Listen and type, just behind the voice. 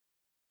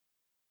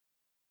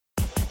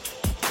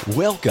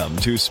Welcome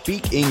to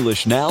Speak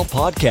English Now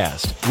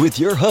podcast with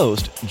your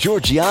host,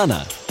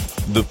 Georgiana,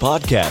 the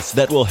podcast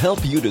that will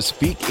help you to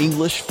speak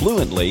English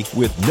fluently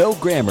with no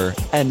grammar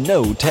and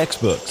no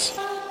textbooks.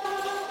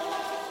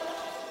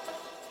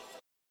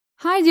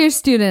 Hi, dear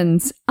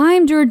students.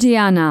 I'm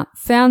Georgiana,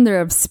 founder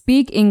of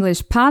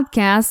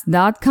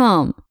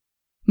SpeakEnglishPodcast.com.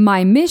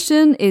 My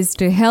mission is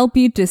to help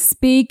you to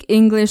speak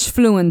English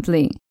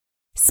fluently.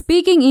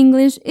 Speaking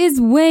English is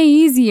way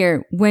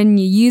easier when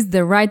you use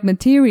the right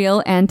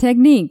material and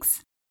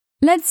techniques.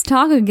 Let's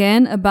talk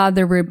again about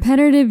the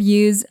repetitive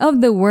use of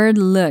the word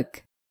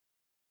look.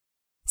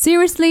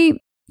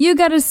 Seriously, you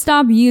gotta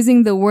stop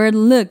using the word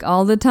look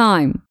all the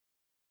time.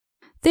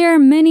 There are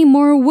many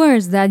more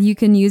words that you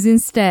can use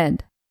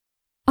instead.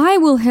 I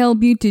will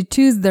help you to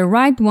choose the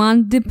right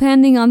one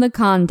depending on the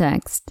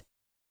context.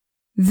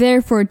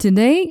 Therefore,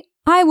 today,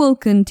 I will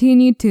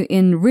continue to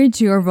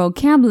enrich your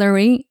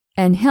vocabulary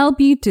and help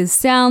you to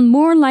sound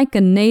more like a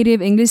native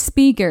English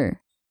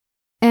speaker.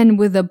 And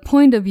with a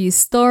point of view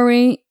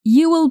story,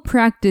 you will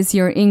practice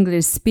your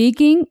English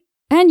speaking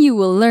and you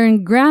will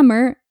learn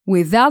grammar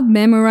without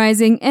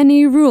memorizing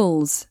any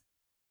rules.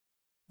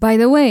 By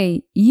the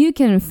way, you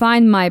can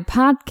find my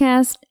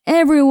podcast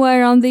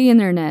everywhere on the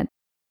internet.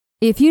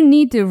 If you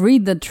need to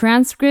read the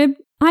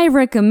transcript, I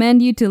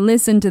recommend you to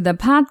listen to the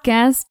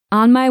podcast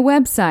on my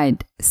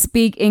website,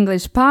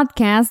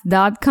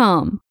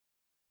 speakenglishpodcast.com.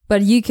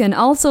 But you can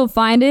also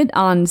find it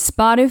on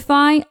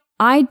Spotify,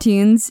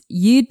 iTunes,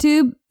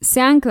 YouTube,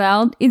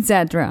 Soundcloud,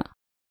 etc.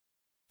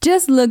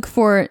 Just look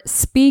for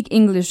Speak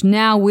English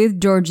Now with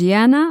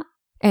Georgiana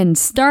and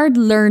start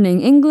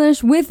learning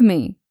English with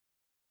me.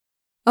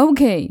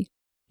 Okay,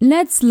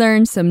 let's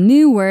learn some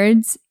new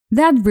words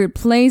that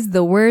replace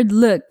the word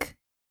look.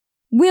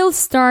 We'll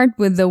start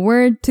with the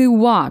word to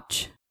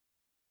watch.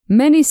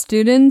 Many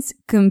students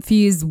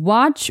confuse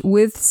watch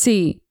with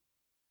see.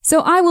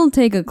 So I will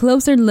take a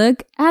closer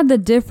look at the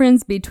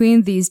difference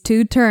between these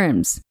two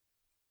terms.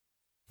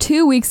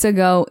 2 weeks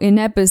ago in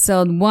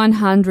episode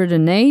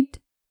 108,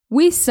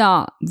 we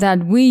saw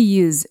that we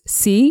use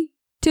see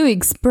to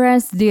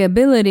express the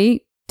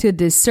ability to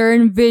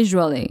discern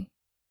visually.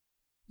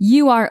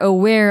 You are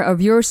aware of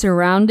your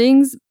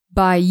surroundings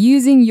by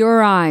using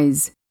your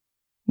eyes.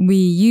 We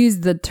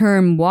use the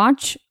term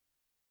watch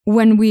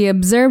when we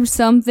observe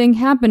something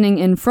happening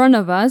in front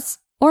of us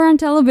or on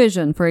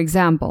television, for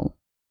example.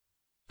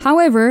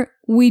 However,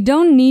 we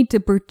don't need to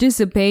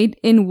participate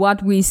in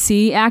what we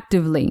see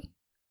actively.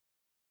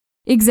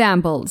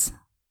 Examples.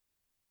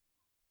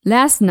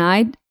 Last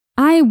night,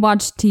 I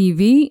watched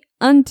TV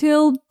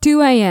until 2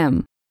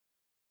 a.m.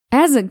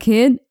 As a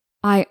kid,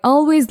 I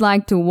always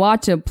liked to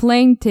watch a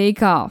plane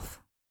take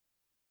off.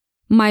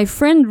 My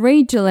friend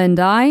Rachel and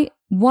I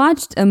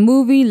watched a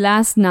movie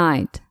last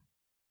night.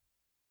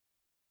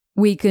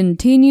 We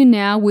continue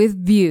now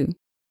with view.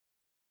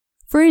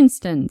 For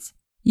instance,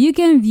 you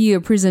can view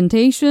a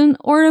presentation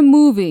or a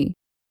movie,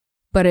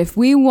 but if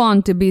we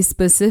want to be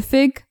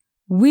specific,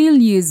 we'll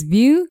use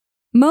view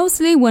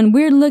mostly when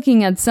we're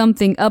looking at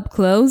something up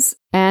close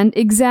and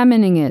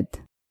examining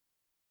it.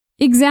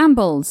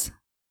 Examples.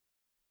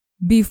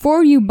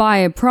 Before you buy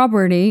a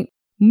property,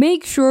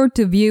 make sure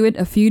to view it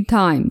a few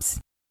times.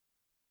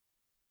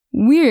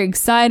 We're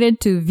excited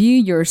to view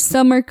your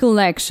summer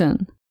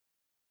collection.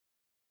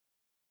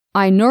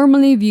 I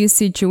normally view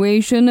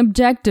situation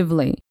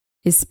objectively,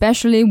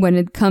 especially when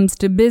it comes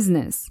to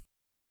business.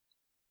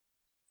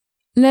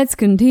 Let's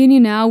continue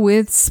now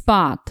with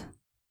spot.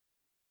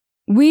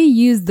 We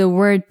use the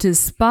word to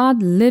spot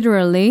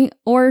literally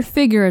or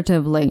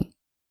figuratively.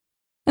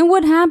 And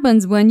what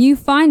happens when you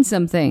find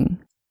something?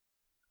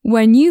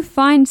 When you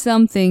find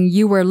something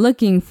you were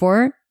looking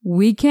for,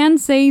 we can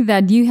say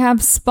that you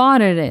have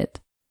spotted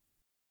it.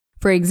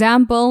 For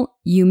example,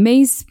 you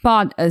may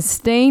spot a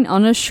stain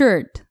on a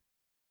shirt.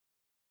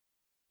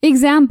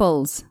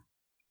 Examples.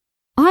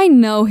 I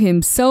know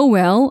him so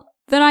well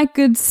that I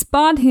could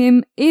spot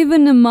him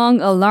even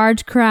among a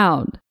large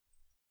crowd.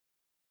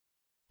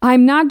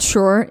 I'm not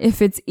sure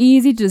if it's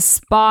easy to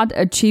spot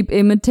a cheap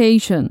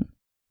imitation.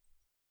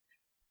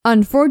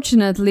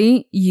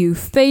 Unfortunately, you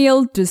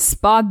failed to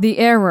spot the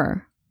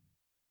error.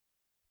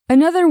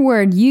 Another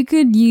word you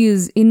could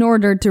use in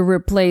order to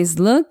replace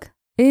look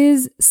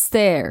is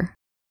stare.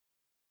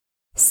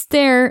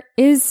 Stare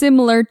is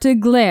similar to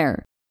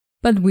glare,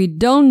 but we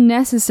don't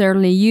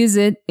necessarily use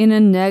it in a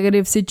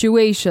negative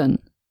situation.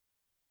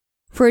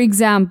 For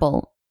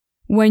example,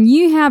 when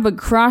you have a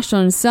crush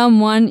on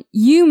someone,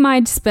 you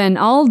might spend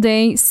all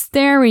day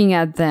staring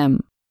at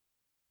them.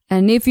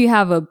 And if you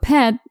have a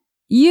pet,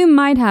 you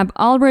might have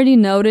already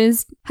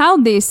noticed how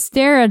they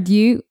stare at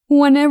you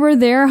whenever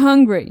they're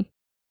hungry.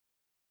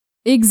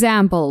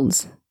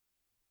 Examples.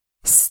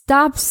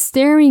 Stop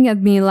staring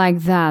at me like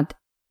that.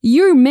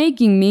 You're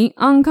making me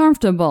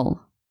uncomfortable.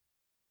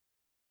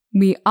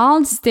 We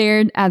all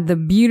stared at the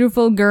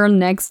beautiful girl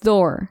next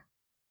door.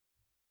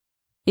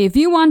 If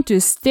you want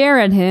to stare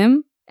at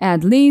him,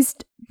 at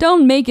least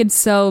don't make it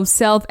so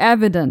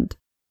self-evident.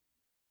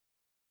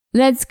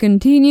 Let's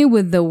continue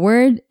with the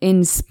word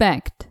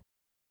inspect.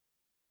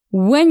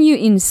 When you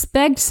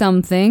inspect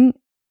something,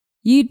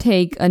 you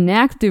take an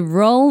active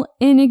role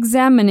in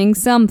examining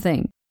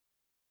something.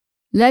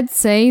 Let's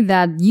say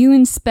that you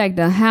inspect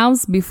a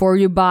house before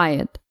you buy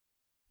it.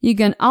 You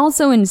can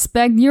also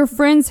inspect your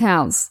friend's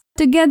house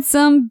to get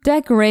some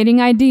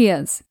decorating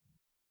ideas.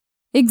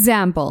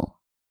 Example: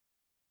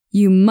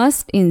 you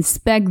must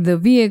inspect the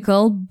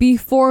vehicle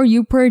before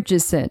you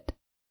purchase it.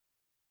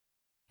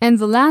 And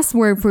the last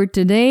word for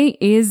today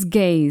is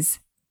gaze.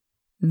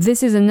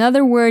 This is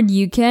another word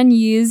you can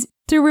use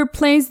to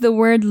replace the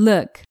word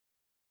look.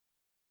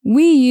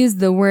 We use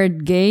the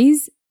word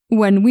gaze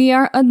when we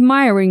are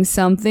admiring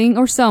something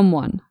or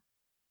someone.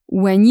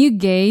 When you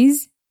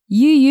gaze,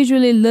 you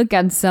usually look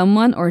at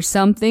someone or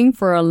something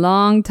for a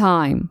long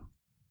time.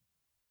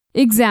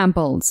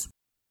 Examples: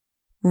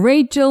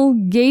 Rachel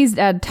gazed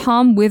at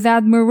Tom with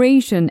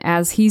admiration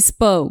as he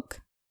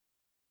spoke.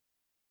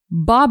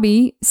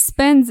 Bobby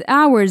spends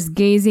hours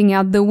gazing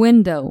out the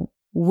window,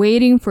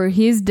 waiting for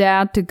his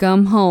dad to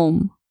come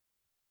home.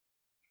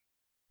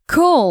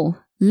 Cool!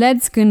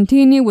 Let's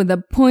continue with the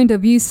point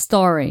of view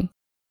story.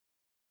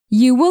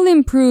 You will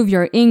improve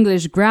your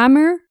English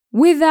grammar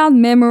without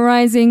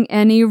memorizing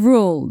any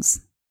rules.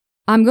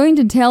 I'm going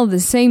to tell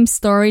the same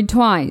story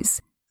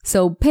twice,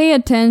 so pay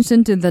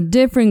attention to the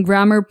different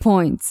grammar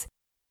points.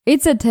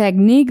 It's a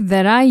technique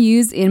that I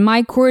use in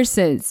my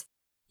courses.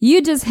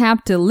 You just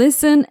have to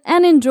listen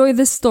and enjoy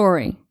the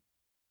story.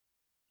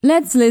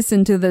 Let's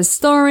listen to the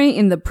story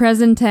in the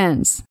present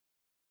tense.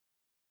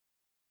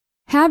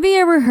 Have you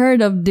ever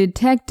heard of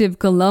Detective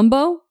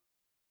Columbo?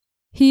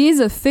 He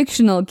is a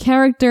fictional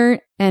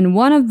character and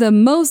one of the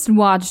most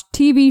watched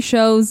TV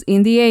shows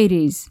in the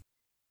 80s.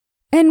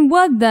 And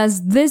what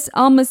does this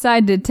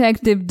homicide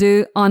detective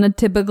do on a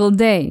typical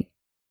day?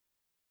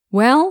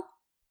 Well,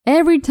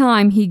 every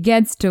time he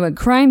gets to a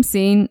crime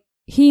scene,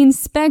 he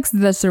inspects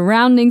the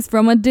surroundings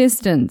from a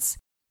distance,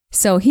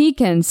 so he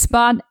can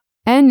spot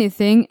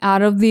anything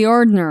out of the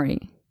ordinary.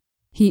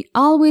 He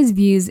always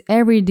views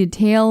every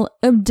detail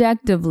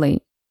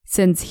objectively,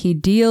 since he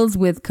deals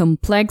with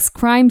complex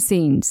crime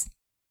scenes.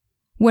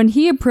 When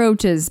he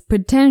approaches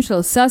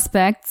potential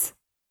suspects,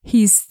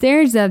 he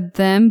stares at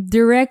them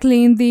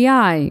directly in the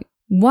eye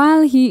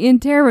while he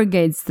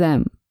interrogates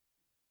them.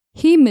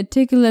 He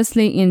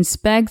meticulously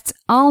inspects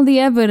all the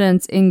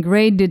evidence in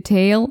great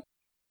detail,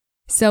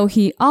 so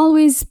he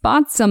always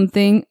spots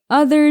something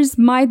others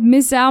might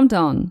miss out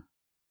on.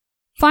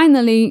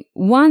 Finally,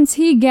 once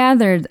he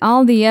gathered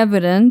all the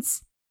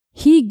evidence,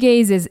 he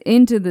gazes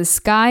into the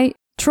sky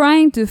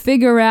trying to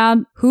figure out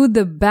who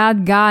the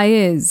bad guy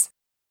is.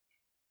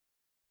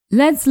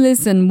 Let's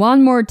listen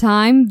one more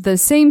time, the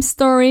same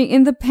story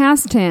in the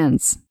past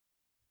tense.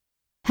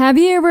 Have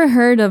you ever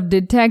heard of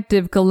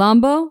Detective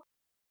Columbo?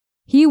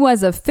 He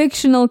was a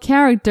fictional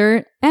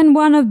character and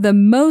one of the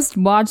most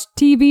watched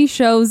TV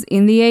shows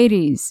in the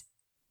 80s.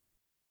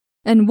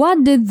 And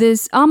what did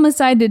this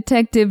homicide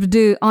detective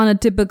do on a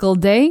typical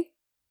day?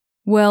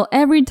 Well,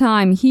 every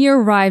time he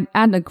arrived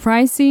at a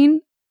crime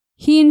scene,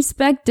 he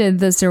inspected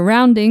the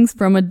surroundings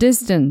from a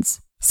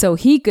distance, so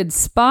he could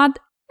spot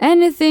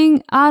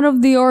anything out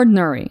of the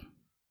ordinary.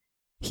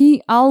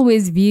 He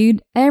always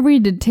viewed every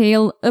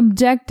detail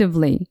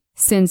objectively,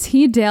 since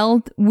he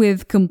dealt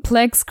with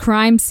complex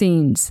crime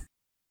scenes.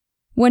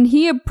 When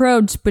he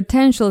approached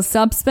potential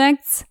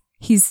suspects,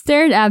 he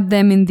stared at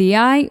them in the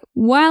eye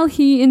while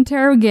he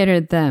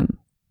interrogated them.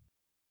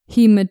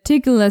 He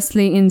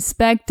meticulously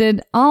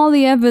inspected all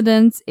the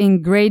evidence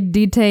in great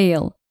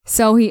detail,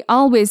 so he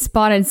always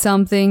spotted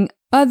something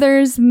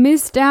others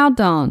missed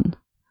out on.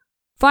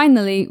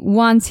 Finally,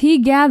 once he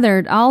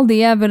gathered all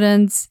the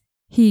evidence,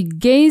 he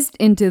gazed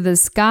into the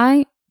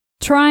sky,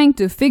 trying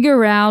to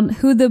figure out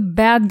who the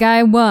bad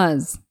guy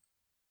was.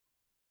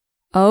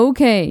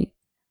 Okay,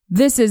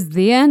 this is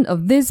the end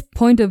of this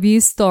point of view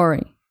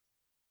story.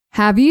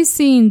 Have you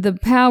seen the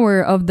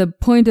power of the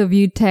point of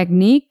view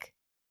technique?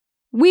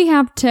 We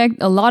have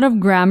checked a lot of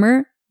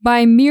grammar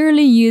by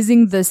merely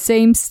using the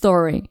same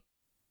story.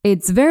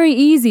 It's very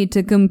easy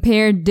to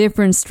compare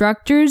different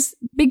structures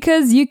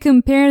because you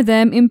compare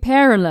them in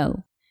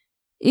parallel.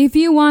 If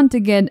you want to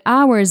get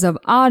hours of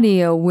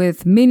audio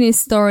with mini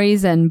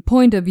stories and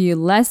point of view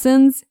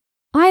lessons,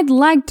 I'd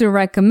like to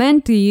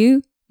recommend to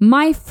you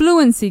my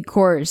fluency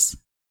course.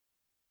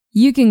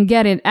 You can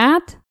get it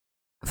at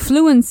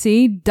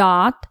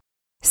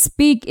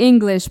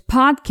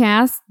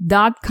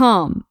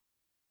fluency.speakenglishpodcast.com.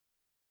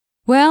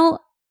 Well,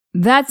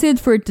 that's it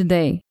for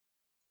today.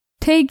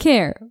 Take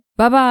care.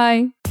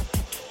 Bye-bye.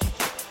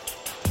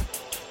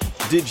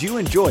 Did you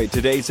enjoy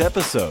today's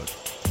episode?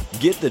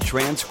 Get the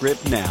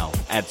transcript now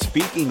at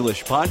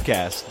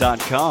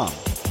speakenglishpodcast.com.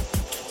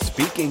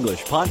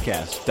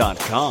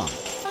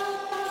 speakenglishpodcast.com.